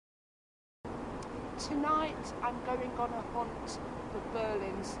Tonight I'm going on a hunt for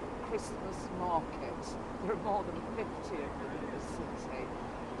Berlin's Christmas market. There are more than 50 of them in the city.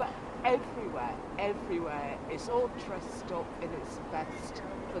 But everywhere is all dressed up in its best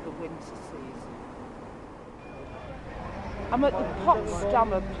for the winter season. I'm at the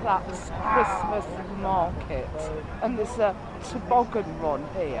Potsdamer Platz Christmas market, and there's a tobaggon run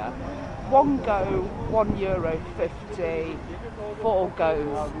here. One go, €1.50, four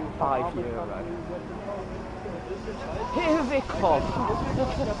goes, €5. Here we come.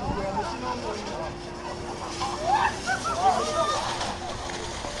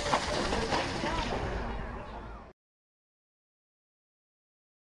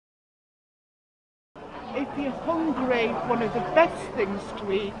 If you're hungry, one of the best things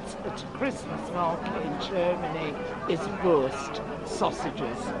to eat at a Christmas market in Germany is wurst,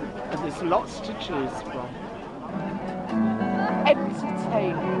 sausages, and there's lots to choose from.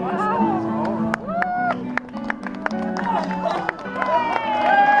 Entertainment.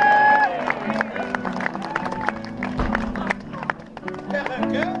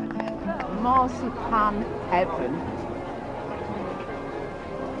 Marzipan heaven.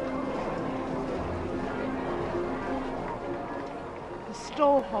 The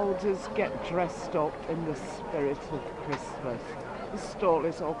stall holders get dressed up in the spirit of Christmas. The stall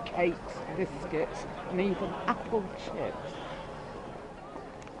is all cakes, biscuits, and even apple chips.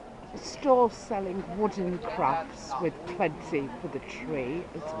 The stall selling wooden crafts with plenty for the tree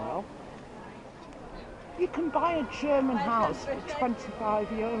as well. You can buy a German house for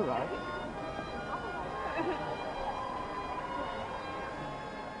 €25.